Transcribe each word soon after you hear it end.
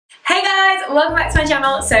guys, welcome back to my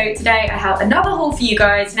channel. So today I have another haul for you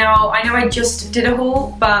guys. Now I know I just did a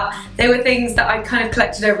haul, but they were things that I kind of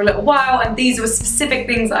collected over a little while, and these were specific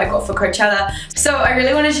things that I got for Coachella. So I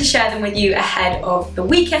really wanted to share them with you ahead of the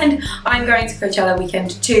weekend. I'm going to Coachella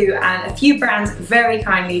weekend too, and a few brands very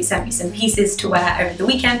kindly sent me some pieces to wear over the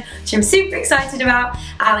weekend, which I'm super excited about,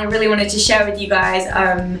 and I really wanted to share with you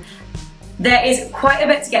guys. There is quite a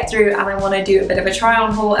bit to get through, and I want to do a bit of a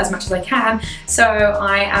try-on haul as much as I can, so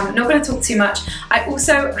I am not going to talk too much. I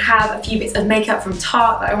also have a few bits of makeup from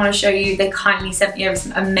Tarte that I want to show you. They kindly sent me over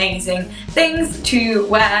some amazing things to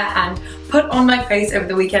wear and put on my face over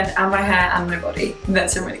the weekend, and my hair and my body.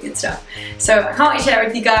 That's some really good stuff. So I can't wait to share it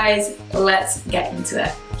with you guys. Let's get into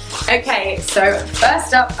it. Okay, so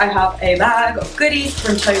first up I have a bag of goodies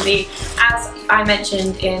from Tobi. As I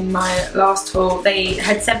mentioned in my last haul, they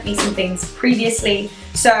had sent me some things previously.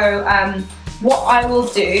 So what I will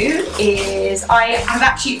do is I have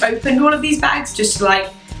actually opened all of these bags just to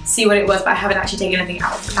like see what it was, but I haven't actually taken anything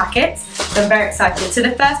out of the packet. So I'm very excited. So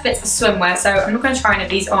the first bit's swimwear, so I'm not going to try any of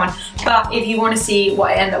these on, but if you want to see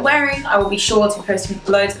what I end up wearing, I will be sure to be posting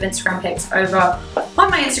loads of Instagram pics over on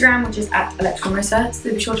my Instagram, which is at electra-formosa,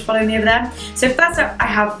 so be sure to follow me over there. So first up, I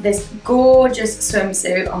have this gorgeous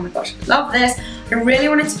swimsuit. Oh my gosh, I love this. I really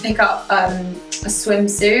wanted to pick up a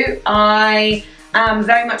swimsuit. I am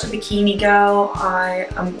very much a bikini girl. I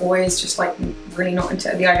am always just like really not into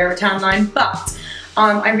the idea of a tan line, but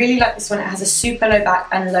I really like this one. It has a super low back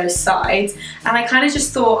and low sides, and I kind of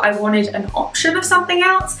just thought I wanted an option of something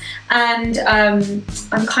else, and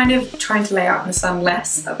I'm kind of trying to lay out in the sun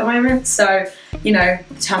less at the moment, so you know,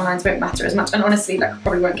 the tan lines won't matter as much, and honestly like I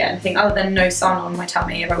probably won't get anything other than no sun on my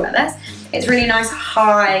tummy if I wear this. It's really nice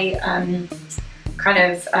high kind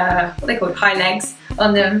of what they call high legs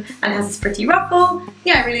on them, and it has this pretty ruffle.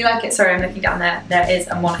 Yeah, I really like it. Sorry, I'm looking down there. There is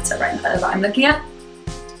a monitor right there that I'm looking at.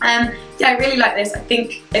 Yeah, I really like this. I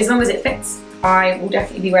think as long as it fits, I will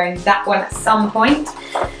definitely be wearing that one at some point.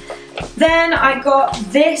 Then I got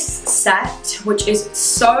this set, which is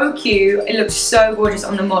so cute. It looks so gorgeous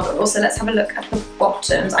on the model. So let's have a look at the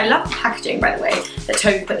bottoms. I love the packaging, by the way, that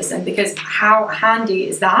Tobi put this in, because how handy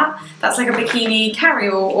is that? That's like a bikini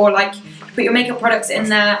carry-all, or like you put your makeup products in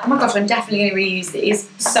there. Oh my gosh, I'm definitely going to reuse these.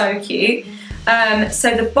 So cute.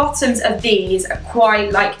 So the bottoms of these are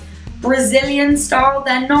quite like Brazilian style.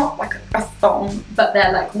 They're not like a thong, but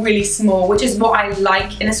they're like really small, which is what I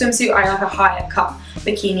like in a swimsuit. I like a higher cut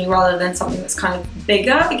bikini rather than something that's kind of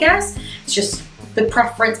bigger, I guess. It's just the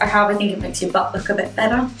preference I have. I think it makes your butt look a bit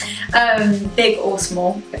better. Big or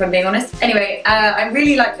small, if I'm being honest. Anyway, I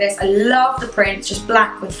really like this. I love the print. It's just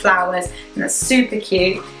black with flowers, and that's super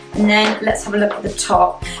cute. And then let's have a look at the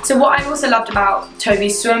top. So what I also loved about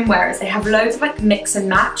Tobi's swimwear is they have loads of like mix and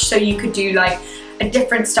match. So you could do like a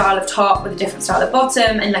different style of top with a different style of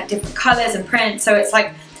bottom, and like different colours and prints. So it's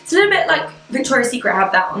like, it's a little bit like Victoria's Secret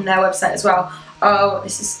have that on their website as well. Oh,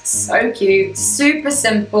 this is so cute. Super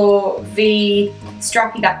simple V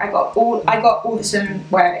strappy back. I got all the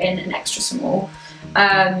swimwear in an extra small.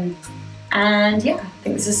 And yeah, I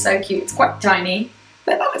think this is so cute. It's quite tiny,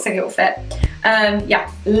 but that looks like it will fit.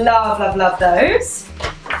 Yeah, love those.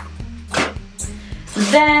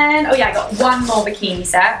 Then, oh yeah, I got one more bikini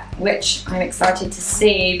set, which I'm excited to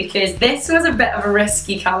see because this was a bit of a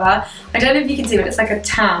risky colour. I don't know if you can see, but it's like a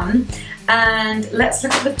tan. And let's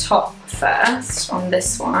look at the top first on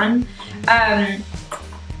this one. I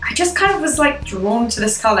just kind of was like drawn to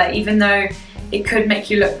this colour, even though it could make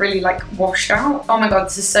you look really like washed out. Oh my god,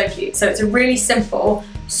 this is so cute. So it's a really simple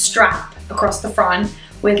strap across the front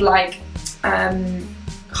with like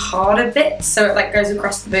harder bits, so it like goes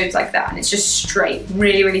across the boobs like that, and it's just straight,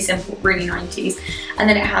 really simple, really 90s. And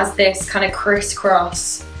then it has this kind of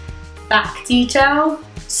crisscross back detail,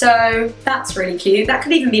 so that's really cute. That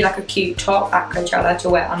could even be like a cute top at Coachella to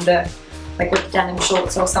wear under like with denim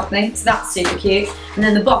shorts or something, so that's super cute. And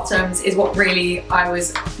then the bottoms is what really I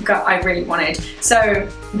really wanted. So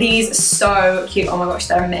these are so cute. Oh my gosh,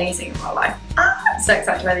 they're amazing in real life. So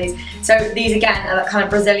excited about these. So these again are that kind of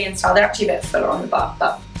Brazilian style. They're actually a bit fuller on the butt,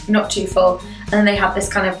 but not too full. And then they have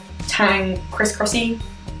this kind of tang crisscrossy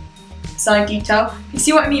side detail. You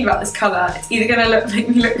see what I mean about this colour? It's either gonna make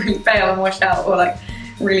me look really pale and washed out, or like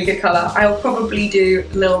really good colour. I'll probably do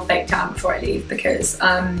a little fake tan before I leave, because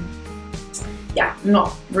yeah, I'm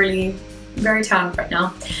not really very tan right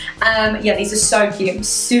now. Yeah, these are so cute. I'm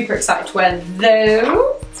super excited to wear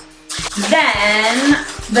those. Then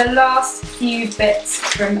the last few bits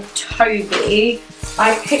from Tobi,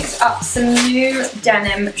 I picked up some new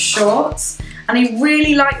denim shorts. And I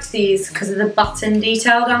really liked these because of the button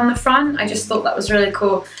detail down the front. I just thought that was really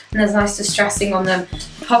cool, and there's nice distressing on them.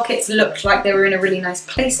 The pockets looked like they were in a really nice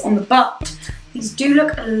place on the butt. These do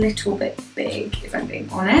look a little bit big, if I'm being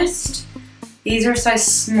honest. These are a size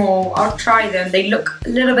small. I'll try them. They look a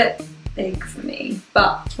little bit big for me,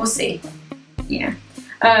 but we'll see. Yeah.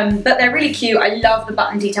 But they're really cute. I love the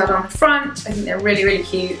button detail down the front. I think they're really, really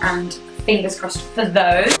cute, and fingers crossed for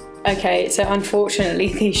those. Okay, so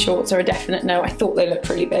unfortunately these shorts are a definite no. I thought they looked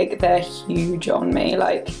really big. They're huge on me,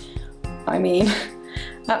 like, I mean,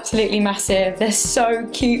 absolutely massive. They're so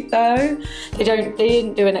cute though. They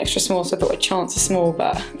didn't do an extra small, so I thought I'd chance a small,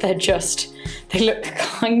 but they look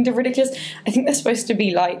kind of ridiculous. I think they're supposed to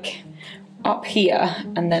be like up here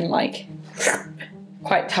and then like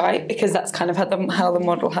quite tight, because that's kind of how the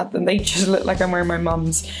model had them. They just look like I'm wearing my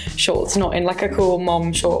mum's shorts, not in like a cool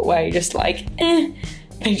mom short way, just like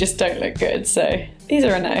they just don't look good, so these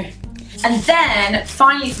are a no. And then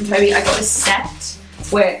finally from Tobi, I got this set,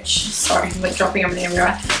 which, sorry, I'm like dropping everything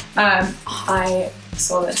everywhere. I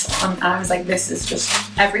saw this on and I was like, this is just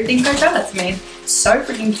everything Coachella to me. So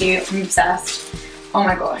freaking cute, I'm obsessed. Oh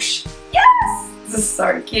my gosh, yes! This is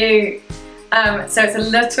so cute. So it's a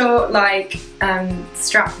little like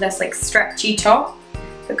strapless, like stretchy top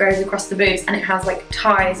that goes across the boobs, and it has like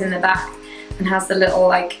ties in the back and has the little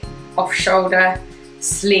like off-shoulder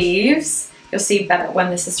sleeves. You'll see better when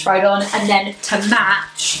this is tried on. And then to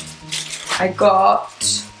match, I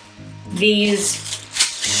got these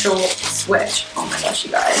shorts, which, oh my gosh,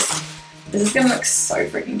 you guys, this is gonna look so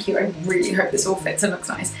freaking cute. I really hope this all fits and looks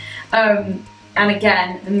nice. And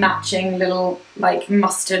again, the matching little like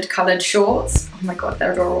mustard coloured shorts. Oh my god,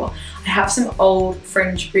 they're adorable. I have some old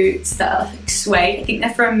fringe boots that are like suede. I think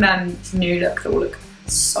they're from New Look, that will look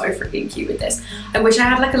so freaking cute with this. I wish I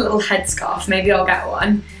had like a little headscarf. Maybe I'll get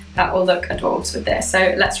one. That will look adorable with this.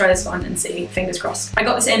 So let's try this one and see, fingers crossed. I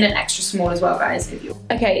got this in an extra small as well, guys.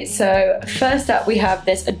 Okay, so first up we have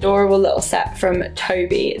this adorable little set from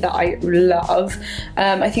Tobi that I love.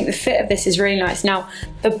 I think the fit of this is really nice. Now,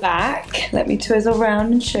 the back, let me twizzle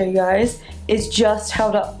around and show you guys, is just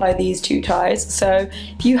held up by these two ties. So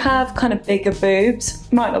if you have kind of bigger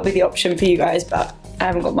boobs, might not be the option for you guys, but I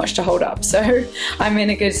haven't got much to hold up, so I'm in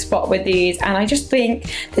a good spot with these. And I just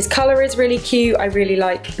think this colour is really cute. I really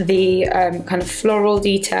like the kind of floral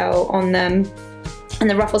detail on them and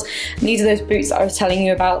the ruffles. And these are those boots that I was telling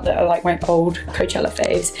you about that are like my old Coachella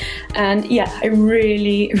faves. And yeah, I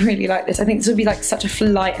really, really like this. I think this would be like such a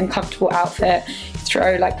light and comfortable outfit.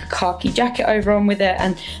 Throw like a khaki jacket over on with it,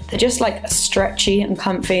 and they're just like stretchy and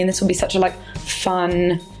comfy, and this will be such a like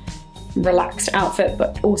fun, relaxed outfit,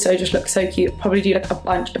 but also just looks so cute. Probably do like a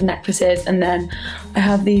bunch of necklaces, and then I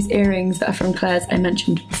have these earrings that are from Claire's I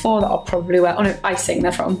mentioned before that I'll probably wear. Oh no, Icing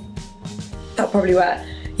they're from. That I'll probably wear.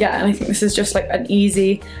 Yeah, and I think this is just like an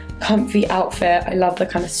easy, comfy outfit. I love the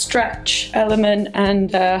kind of stretch element,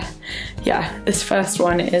 and yeah, this first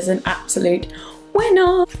one is an absolute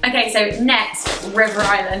winner. Okay, so next, River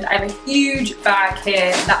Island. I have a huge bag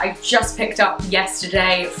here that I just picked up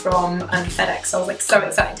yesterday from FedEx. I was like so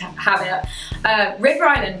excited to have it. River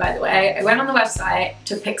Island, by the way, I went on the website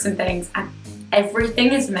to pick some things and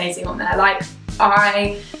everything is amazing on there. Like,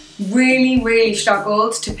 I really, really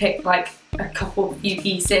struggled to pick like a few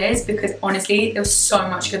pieces because honestly, there was so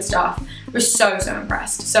much good stuff. I was so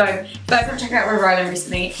impressed. So if you guys haven't checked out River Island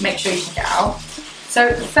recently, make sure you check it out. So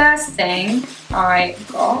the first thing I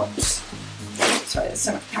got, sorry there's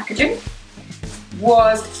so much packaging,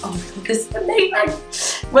 was, oh my god, this is the main bag,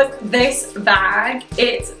 was this bag.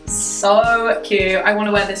 It's so cute. I want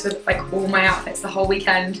to wear this with like all my outfits the whole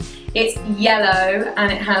weekend. It's yellow and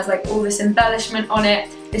it has like all this embellishment on it.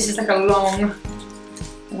 This is like a long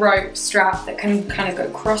rope strap that can kind of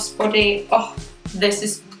go crossbody. Oh, this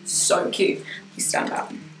is so cute. You stand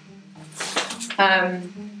up.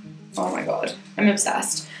 Oh my god, I'm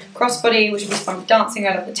obsessed. Crossbody, which was fun for dancing.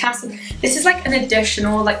 I love the tassel. This is like an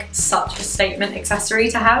additional, like such a statement accessory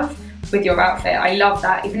to have with your outfit. I love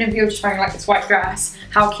that. Even if you're just wearing like this white dress,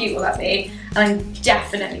 how cute will that be? And I'm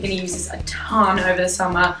definitely gonna use this a ton over the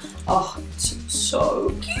summer. Oh, it's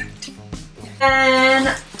so cute.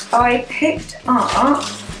 Then I picked up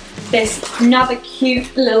this another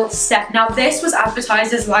cute little set. Now this was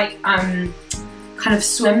advertised as like kind of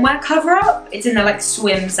swimwear cover up. It's in the like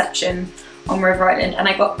swim section on River Island, and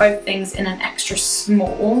I got both things in an extra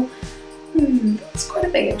small. It's quite a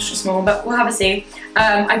big extra small, but we'll have a see.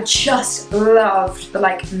 I just loved the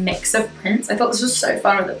like mix of prints. I thought this was so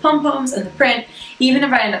fun with the pom-poms and the print. Even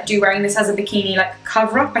if I end up wearing this as a bikini like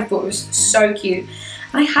cover up, I thought it was so cute.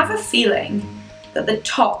 And I have a feeling that the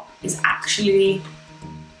top is actually,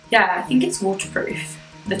 yeah, I think it's waterproof.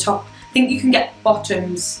 The top, think you can get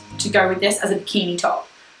bottoms to go with this as a bikini top,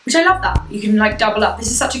 which I love that. You can like double up.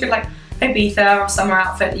 This is such a good like Ibiza or summer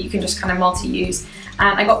outfit that you can just kind of multi-use.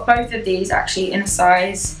 And I got both of these actually in a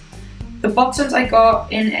size. The bottoms I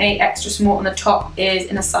got in a extra small and the top is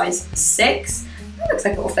in a size 6. That looks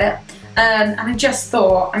like it will fit. And I just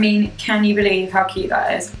thought, I mean, can you believe how cute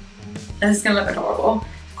that is? This is gonna look adorable.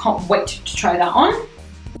 Can't wait to try that on.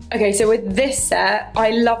 Okay, so with this set,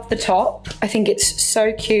 I love the top. I think it's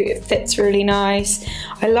so cute, it fits really nice.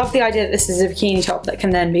 I love the idea that this is a bikini top that can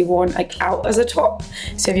then be worn like out as a top.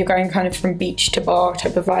 So if you're going kind of from beach to bar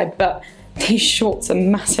type of vibe, but these shorts are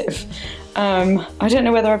massive. I don't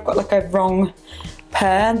know whether I've got like a wrong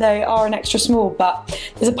pair. They are an extra small, but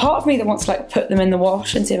there's a part of me that wants to like put them in the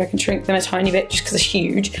wash and see if I can shrink them a tiny bit just because they're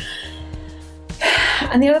huge.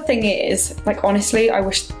 And the other thing is, like honestly, I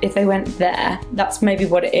wish if they went there, that's maybe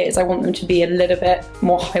what it is. I want them to be a little bit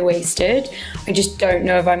more high-waisted. I just don't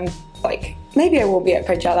know if I'm like, maybe I will be at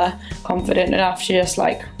Coachella confident enough to just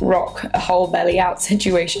like rock a whole belly out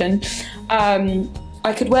situation.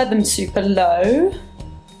 I could wear them super low.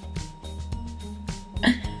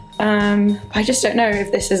 I just don't know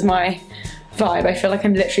if this is my vibe. I feel like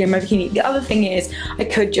I'm literally in my bikini. The other thing is, I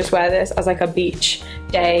could just wear this as like a beach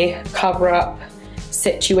day cover-up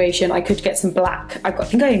situation. I could get some black, I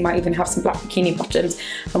think I might even have some black bikini bottoms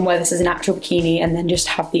and wear this as an actual bikini and then just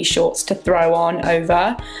have these shorts to throw on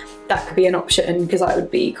over. That could be an option because I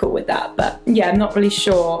would be cool with that. But yeah, I'm not really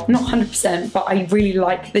sure, not 100%, but I really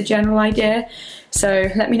like the general idea. So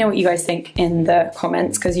let me know what you guys think in the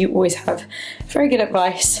comments because you always have very good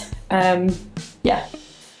advice. Yeah,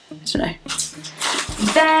 I don't know.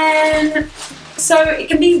 Then, so it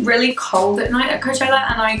can be really cold at night at Coachella,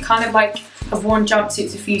 and I kind of like have worn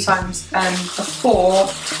jumpsuits a few times before,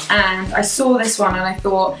 and I saw this one and I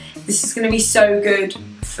thought this is going to be so good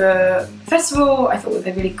for the festival. I thought with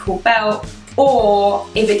a really cool belt, or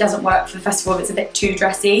if it doesn't work for the festival, if it's a bit too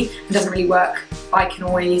dressy and doesn't really work, I can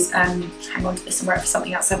always hang on to this and wear it for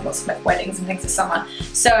something else. I have lots of like weddings and things this summer.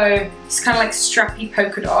 So it's kind of like strappy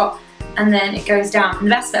polka dot, and then it goes down. And the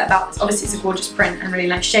best bit about this, obviously it's a gorgeous print and really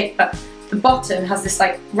nice shape, but the bottom has this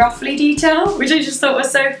like ruffly detail, which I just thought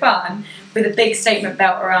was so fun, with a big statement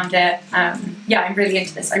belt around it. Yeah, I'm really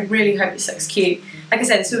into this. I really hope this looks cute. Like I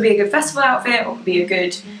said, this would be a good festival outfit, or could be a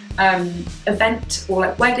good event or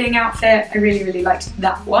like wedding outfit. I really, really liked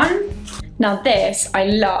that one. Now this, I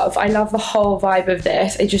love the whole vibe of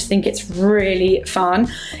this. I just think it's really fun.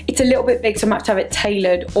 It's a little bit big, so I might have to have it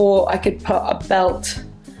tailored, or I could put a belt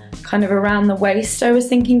kind of around the waist, I was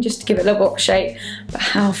thinking, just to give it a little box shape. But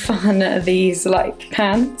how fun are these like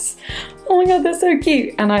pants? Oh my god, they're so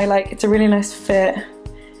cute. And I like, it's a really nice fit.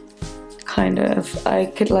 Kind of, I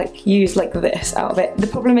could like use like this out of it. The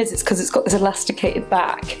problem is it's because it's got this elasticated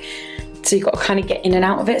back, so you've got to kind of get in and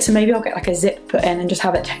out of it. So maybe I'll get like a zip put in and just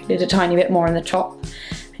have it tailored a tiny bit more on the top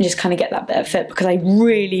and just kind of get that better fit, because I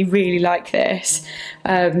really, really like this.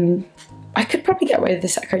 I could probably get away with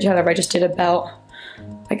this at Coachella if I just did a belt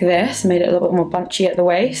like this and made it a little bit more bunchy at the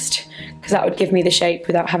waist, because that would give me the shape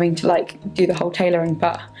without having to like do the whole tailoring.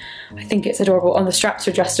 But I think it's adorable. And the straps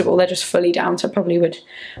are adjustable, they're just fully down, so I probably would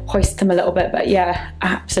hoist them a little bit. But yeah,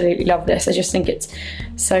 I absolutely love this. I just think it's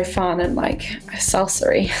so fun and like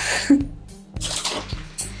salsa-y.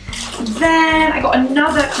 Then I got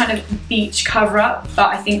another kind of beach cover-up, but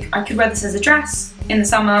I think I could wear this as a dress in the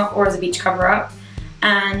summer or as a beach cover-up.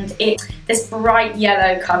 And it's this bright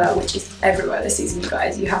yellow colour, which is everywhere this season, you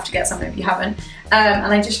guys. You have to get some if you haven't.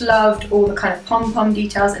 And I just loved all the kind of pom-pom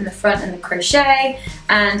details in the front and the crochet,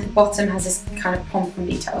 and the bottom has this kind of pom-pom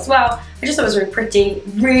detail as well. I just thought it was really pretty,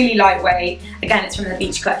 really lightweight. Again, it's from the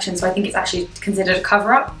beach collection, so I think it's actually considered a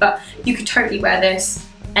cover-up, but you could totally wear this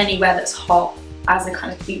anywhere that's hot as a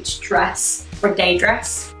kind of beach dress or day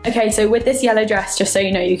dress. Okay, so with this yellow dress, just so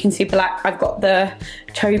you know, you can see black. I've got the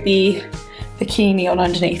Tobi bikini on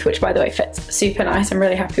underneath, which by the way fits super nice. I'm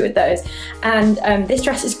really happy with those. And this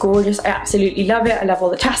dress is gorgeous. I absolutely love it. I love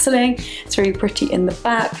all the tasseling. It's really pretty in the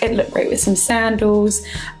back. It looked great with some sandals.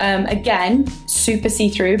 Again, super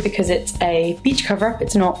see-through because it's a beach cover-up.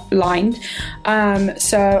 It's not lined.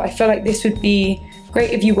 So I feel like this would be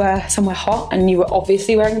great if you were somewhere hot and you were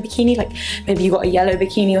obviously wearing a bikini, like maybe you got a yellow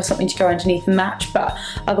bikini or something to go underneath and match, but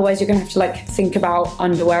otherwise you're gonna have to like think about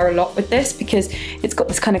underwear a lot with this, because it's got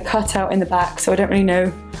this kind of cutout in the back, so I don't really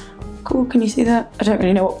know. Cool, can you see that? I don't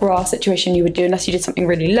really know what bra situation you would do unless you did something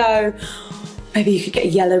really low. Maybe you could get a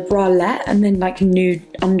yellow bralette and then like nude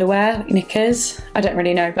underwear, like knickers. I don't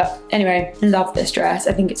really know, but anyway, love this dress.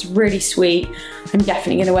 I think it's really sweet. I'm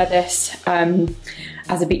definitely gonna wear this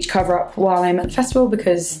as a beach cover-up while I'm at the festival,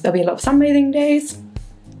 because there'll be a lot of sunbathing days.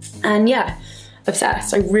 And yeah,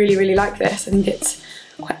 obsessed. I really, really like this. I think it's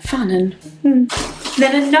quite fun and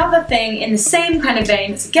Then another thing in the same kind of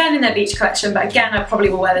vein, it's again in their beach collection, but again I probably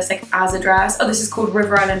will wear this like as a dress. Oh, this is called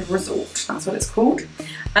River Island Resort, that's what it's called.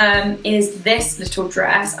 Is this little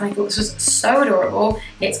dress, and I thought this was so adorable.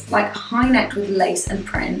 It's like high necked with lace and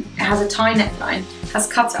print. It has a tie neckline, has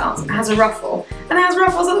cutouts, it has a ruffle, and it has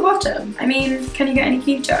ruffles at the bottom. I mean, can you get any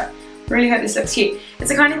cuter? Really hope this looks cute. It's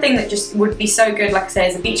the kind of thing that just would be so good, like I say,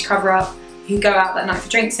 as a beach cover up. You can go out that night for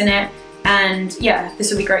drinks in it, and yeah, this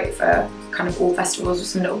would be great for kind of all festivals with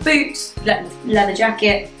some little boots, leather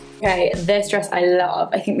jacket. Okay, this dress I love.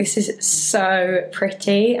 I think this is so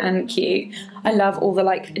pretty and cute. I love all the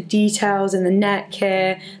like details in the neck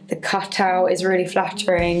here. The cutout is really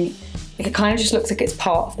flattering. Like, it kind of just looks like it's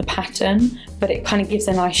part of the pattern, but it kind of gives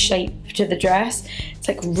a nice shape to the dress. It's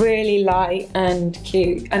like really light and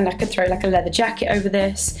cute, and I could throw like a leather jacket over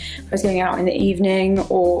this if I was going out in the evening,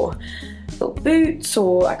 or little boots,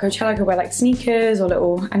 or at Coachella I could wear like sneakers or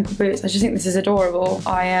little ankle boots. I just think this is adorable.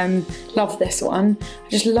 I love this one. I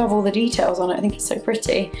just love all the details on it. I think it's so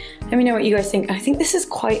pretty. Let me know what you guys think. I think this is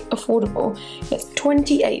quite affordable. It's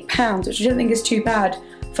 £28, which I don't think is too bad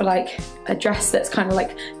for like a dress that's kind of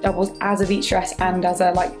like doubles as a beach dress and as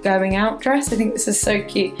a like going out dress. I think this is so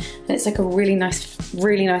cute, and it's like a really nice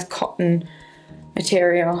cotton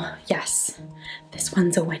material. Yes, this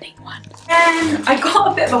one's a winning one. And I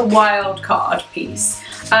got a bit of a wild card piece.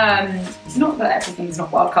 Not that everything's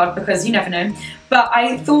not wild card, because you never know, but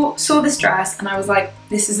I saw this dress and I was like,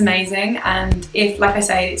 this is amazing, and if, like I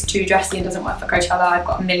say, it's too dressy and doesn't work for Coachella, I've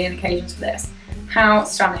got a million occasions for this. How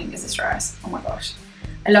stunning is this dress? Oh my gosh.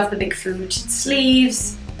 I love the big fluted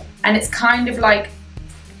sleeves, and it's kind of like,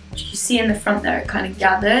 you see in the front there, it kind of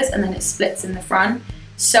gathers and then it splits in the front.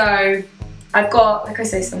 So I've got, like I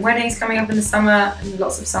say, some weddings coming up in the summer and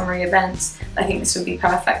lots of summery events I think this would be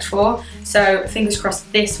perfect for. So fingers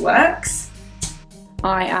crossed this works.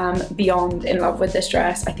 I am beyond in love with this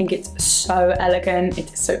dress. I think it's so elegant,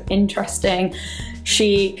 it's so interesting.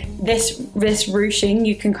 This ruching,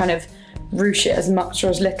 you can kind of ruche it as much or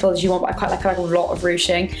as little as you want, but I quite like a lot of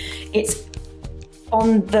ruching. It's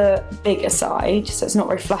on the bigger side, so it's not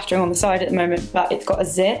very flattering on the side at the moment, but it's got a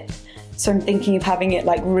zip. So I'm thinking of having it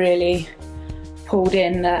like really pulled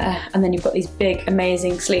in there, and then you've got these big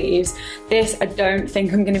amazing sleeves. This I don't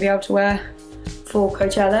think I'm going to be able to wear for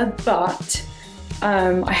Coachella, but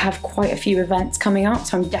I have quite a few events coming up,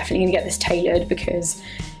 so I'm definitely going to get this tailored because,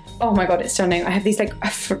 oh my god, it's stunning. I have these like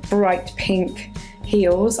bright pink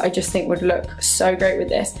heels I just think would look so great with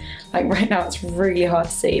this. Like right now it's really hard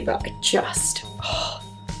to see, but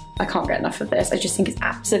I can't get enough of this. I just think it's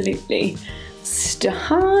absolutely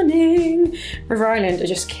stunning. River Island are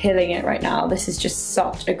just killing it right now. This is just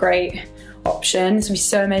such a great option. This would be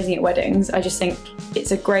so amazing at weddings. I just think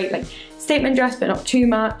it's a great like statement dress, but not too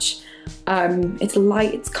much. It's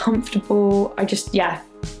light, it's comfortable.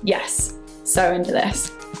 Yes, so into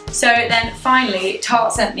this. So then finally,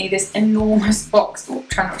 Tarte sent me this enormous box,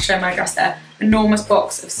 try not to show my dress there, enormous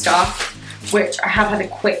box of stuff, which I have had a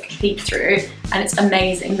quick peek through, and it's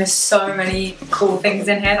amazing. There's so many cool things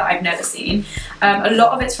in here that I've never seen. A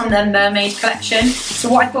lot of it's from their mermaid collection. So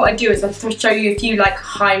what I thought I'd do is I'd show you a few like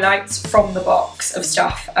highlights from the box of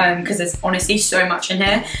stuff, because there's honestly so much in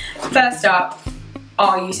here. First up,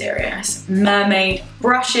 are you serious? Mermaid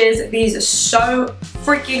brushes. These are so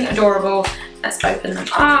freaking adorable. Let's open them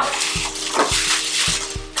up.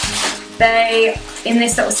 In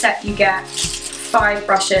this little set you get 5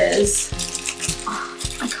 brushes. Oh,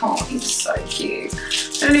 I can't, these are so cute.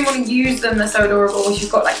 I don't even want to use them, they're so adorable.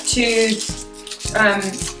 You've got like 2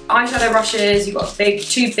 eyeshadow brushes, you've got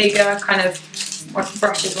 2 bigger kind of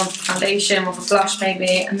brushes, one for foundation, one for blush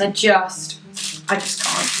maybe, and they're just, I just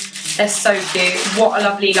can't. They're so cute. What a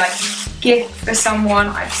lovely like gift for someone.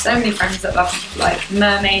 I have so many friends that love like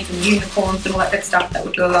mermaids and unicorns and all that good stuff that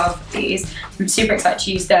would love these. I'm super excited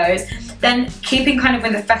to use those. Then keeping kind of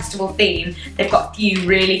with the festival theme, they've got a few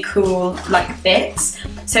really cool like bits.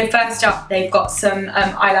 So first up, they've got some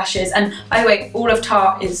eyelashes, and by the way, all of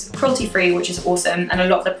Tarte is cruelty free, which is awesome, and a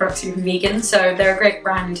lot of the products are vegan, so they're a great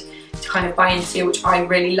brand to kind of buy into, which I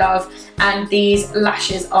really love. And these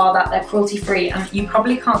lashes are that they're cruelty free, and you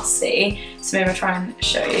probably can't see, so maybe I'll try and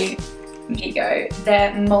show you. There you go.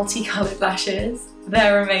 They're multicolored lashes.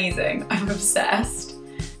 They're amazing. I'm obsessed.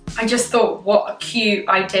 I just thought what a cute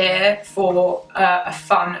idea for a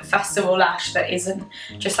fun festival lash that isn't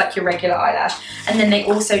just like your regular eyelash. And then they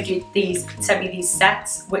also sent me these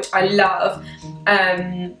sets, which I love.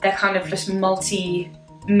 They're kind of just multi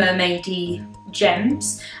mermaidy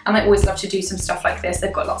gems, and I always love to do some stuff like this.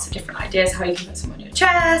 They've got lots of different ideas how you can put some on your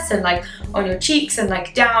chest and like on your cheeks and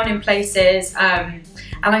like down in places, and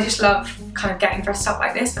I just love kind of getting dressed up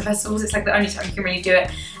like this for festivals. It's like the only time you can really do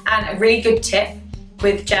it. And a really good tip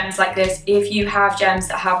with gems like this, if you have gems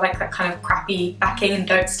that have like that kind of crappy backing and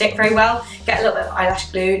don't stick very well, get a little bit of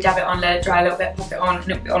eyelash glue, dab it on, let it dry a little bit, pop it on,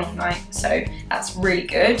 and it'll be on all night. So that's really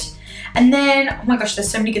good. And then, oh my gosh, there's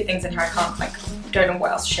so many good things in here. I can't, like, don't know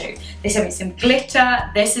what else to show you. They sent me some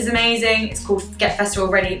glitter. This is amazing. It's called Get Festival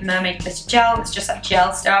Ready Mermaid Glitter Gel. It's just like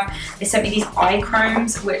gel stuff. They sent me these eye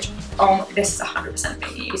chromes, which, oh, this is 100%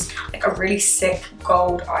 being used. Like a really sick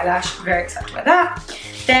gold eyelash. Very excited about that.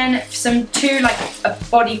 Then like a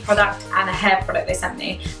body product and a hair product they sent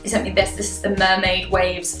me. They sent me this. This is the Mermaid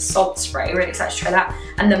Waves Salt Spray. Really excited to try that.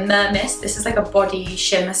 And the Mermist. This is like a body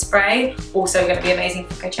shimmer spray. Also going to be amazing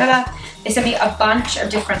for Coachella. They sent me a bunch of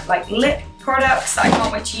different like lip products that I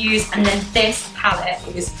can't wait to use, and then this palette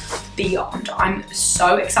is beyond. I'm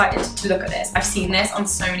so excited to look at this. I've seen this on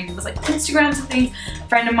so many people's like Instagrams and things. A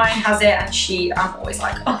friend of mine has it, and I'm always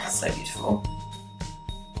like, oh, it's so beautiful.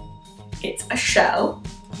 It's a shell.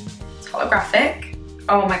 It's holographic.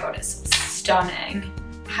 Oh my god, it's stunning.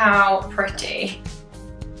 How pretty.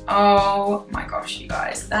 Oh my gosh, you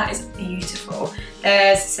guys, that is beautiful.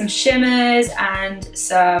 There's some shimmers and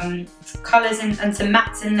some colours and some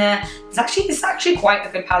mattes in there. This is actually quite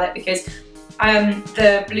a good palette, because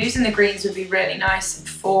the blues and the greens would be really nice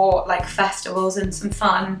for like festivals and some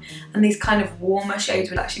fun, and these kind of warmer shades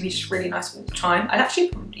would actually be just really nice all the time. I'd actually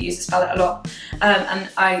probably use this palette a lot, and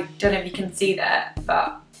I don't know if you can see there,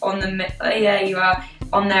 but on the, yeah, you are.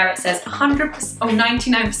 On there it says 100% or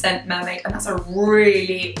 99% mermaid, and that's a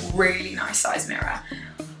really, really nice size mirror.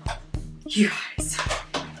 You guys,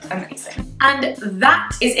 amazing. And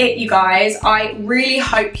that is it, you guys. I really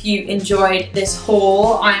hope you enjoyed this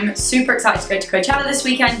haul. I'm super excited to go to Coachella this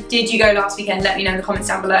weekend. Did you go last weekend? Let me know in the comments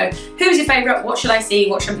down below. Who's your favourite? What should I see?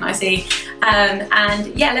 What shouldn't I see?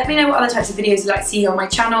 And yeah, let me know what other types of videos you'd like to see here on my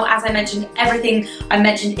channel. As I mentioned, everything I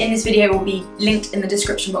mentioned in this video will be linked in the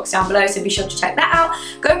description box down below, so be sure to check that out.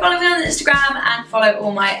 Go follow me on Instagram and follow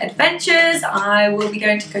all my adventures. I will be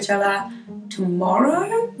going to Coachella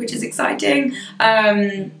tomorrow, which is exciting.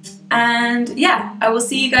 And yeah, I will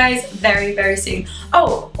see you guys very, very soon.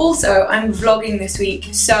 Oh, also, I'm vlogging this week,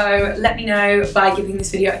 so let me know by giving this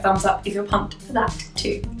video a thumbs up if you're pumped for that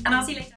too. And I'll see you later.